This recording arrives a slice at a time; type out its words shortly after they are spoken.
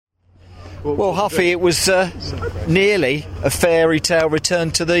Well, Huffy, it was nearly a fairy tale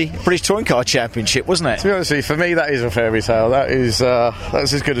return to the British Touring Car Championship, wasn't it? To be honest with you, for me, that is a fairy tale. That's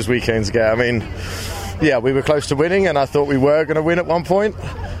as good as weekends get. I mean, yeah, we were close to winning, and I thought we were going to win at one point.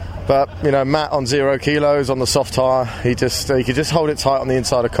 But, Matt on 0 kilos on the soft tyre, he could just hold it tight on the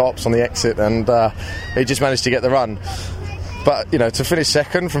inside of Cops on the exit, and he just managed to get the run. But, to finish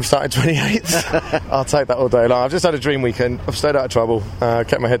second from starting 28th, I'll take that all day long. I've just had a dream weekend. I've stayed out of trouble,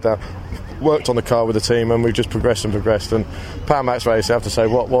 kept my head down, worked on the car with the team, and we've just progressed. And Power Max Race, I have to say,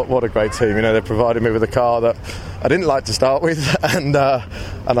 what a great team. They provided me with a car that I didn't like to start with, and I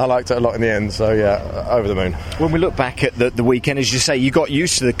liked it a lot in the end. So yeah, over the moon. When we look back at the weekend, as you say, you got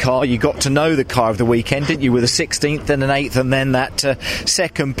used to the car, you got to know the car of the weekend, didn't you? With a 16th and an 8th, and then that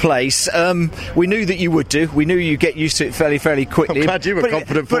second place. We knew that you would do. We knew you'd get used to it fairly quickly. I'm glad you were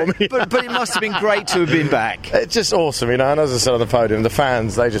confident for me. but it must have been great to have been back. It's just awesome, And as I said on the podium, the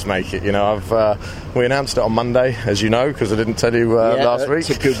fans, they just make it. We announced it on Monday, as you know, because I didn't tell you last week.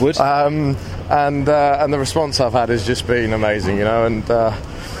 To Goodwood. And the response I've had has just been amazing, and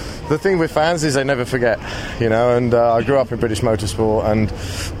the thing with fans is they never forget, and I grew up in British motorsport and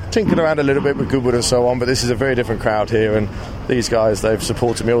tinkered around a little bit with Goodwood and so on, but this is a very different crowd here, and these guys, they've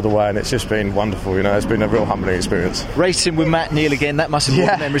supported me all the way, and it's just been wonderful. It's been a real humbling experience. Racing with Matt Neal again, that must have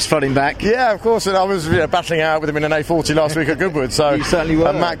brought the memories flooding back. Yeah, of course, and I was battling out with him in an A40 last week at Goodwood, so you certainly were.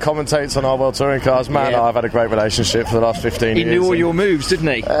 And Matt commentates on our World Touring Cars. Matt and I have had a great relationship for the last 15 years. He knew all your moves,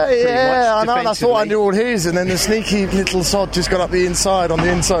 didn't he? I know, and I thought I knew all his, and then the sneaky little sod just got up the inside on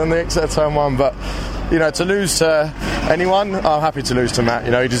the exit of turn 1, but to lose to anyone, I'm happy to lose to Matt.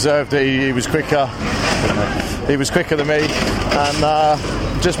 He deserved it. He was quicker. He was quicker than me,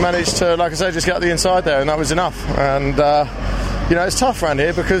 and just managed to, like I say, just get up the inside there, and that was enough. And it's tough around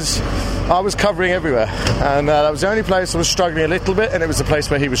here because I was covering everywhere, and that was the only place I was struggling a little bit, and it was the place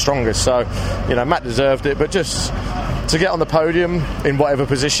where he was strongest. So, Matt deserved it, but just to get on the podium in whatever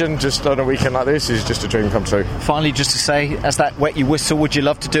position just on a weekend like this is just a dream come true. Finally, just to say, as that wet your whistle, would you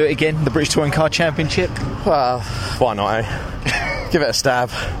love to do it again, the British Touring Car Championship? Well, why not, Give it a stab.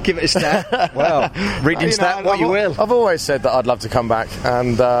 Give it a stab. Well, reading that, what you will. I've always said that I'd love to come back,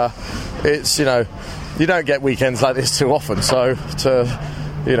 and it's, you don't get weekends like this too often, so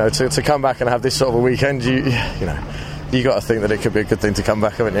to come back and have this sort of a weekend, you got to think that it could be a good thing to come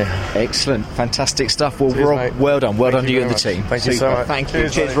back, haven't you? Excellent, fantastic stuff. Well, cheers, Rob, well done to you and the team. Thank you so much. Thank you.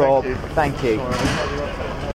 Cheers, Rob. Thank you.